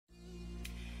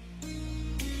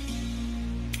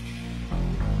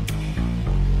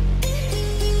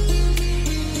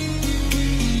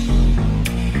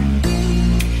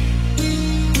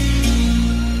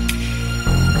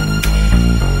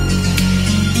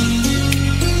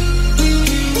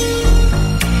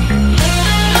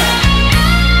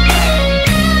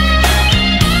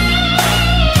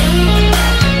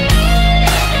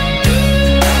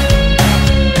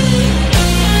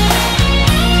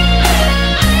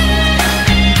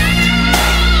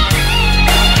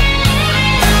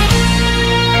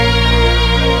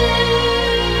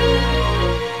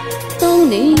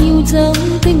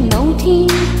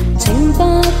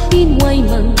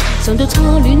想到初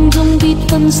戀終必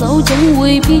分手，總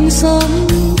會變心。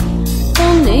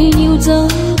當你要走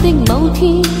的某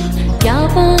天，也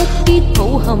不必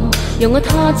抱憾，讓我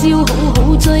他朝好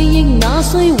好追憶那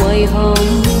需遺憾。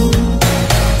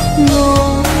愛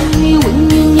永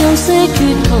遠有些缺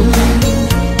陷，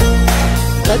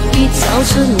不必找出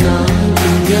那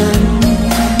原因。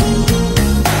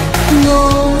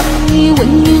愛永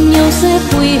遠有些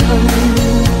悔恨，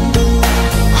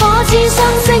可知相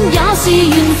識也是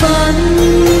緣分。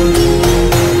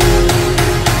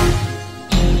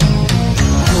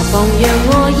何妨讓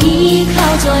我倚靠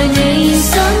在你身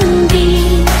邊，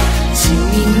纏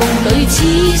綿夢裏痴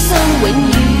心永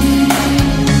遠。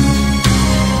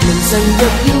明晨若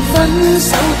要分手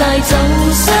帶走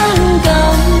傷感，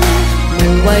無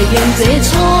謂讓這初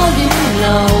戀留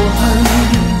恨。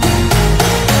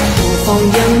何妨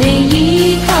讓你倚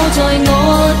靠在我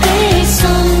的心，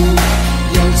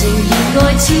柔情熱愛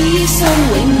痴心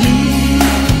永遠。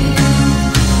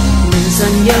明晨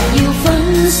若要分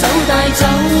手帶走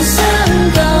傷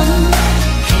感，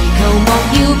祈求莫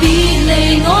要別離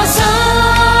我心。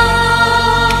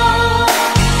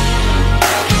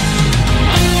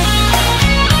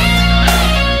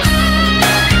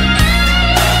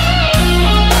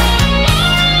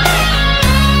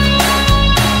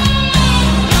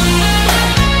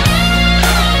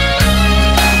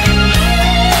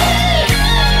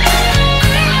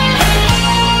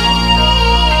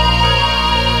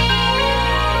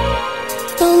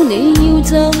當你要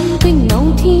走的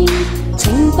某天，請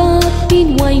不必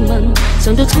慰問，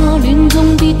想到初戀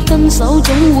終必分手，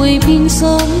總會變心。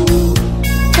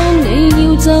當你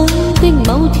要走的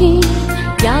某天，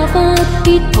也不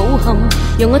必抱憾，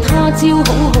讓我他朝好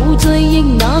好追憶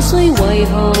那需遺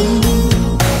憾。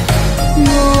愛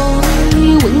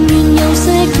永遠有些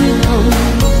缺陷，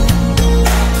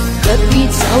不必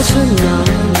找出那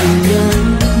原因。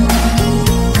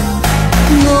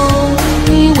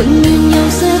愛永遠有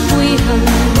些悔恨，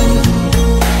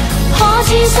可知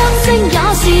相識也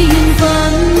是緣分。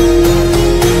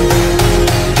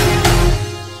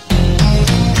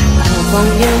何妨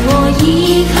讓我倚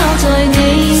靠在你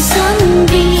身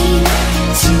邊，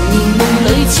纏綿夢裏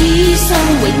痴心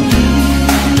永遠。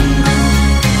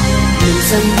明晨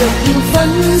若要分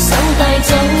手帶走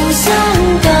傷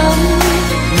感，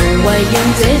無謂讓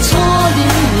這初戀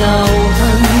留恨。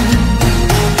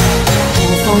何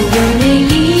妨讓你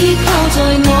倚靠在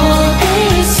我的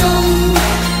心，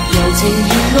柔情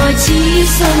熱愛痴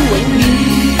心永遠。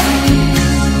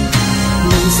明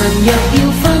晨若要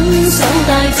分手帶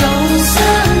走傷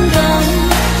感，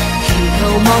祈求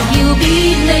莫要別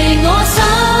離我心。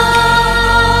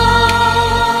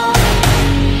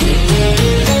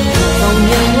何妨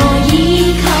讓我倚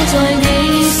靠在你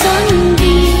身邊，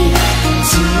纏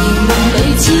綿夢裏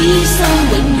痴心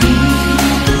永遠。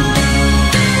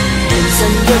明晨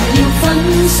若要分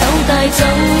手帶走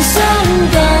傷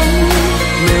感，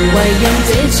無謂讓這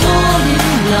初戀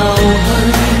留恨。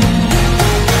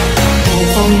何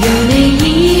妨讓你倚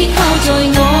靠在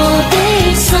我的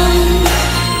心，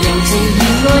柔情熱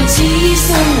愛痴心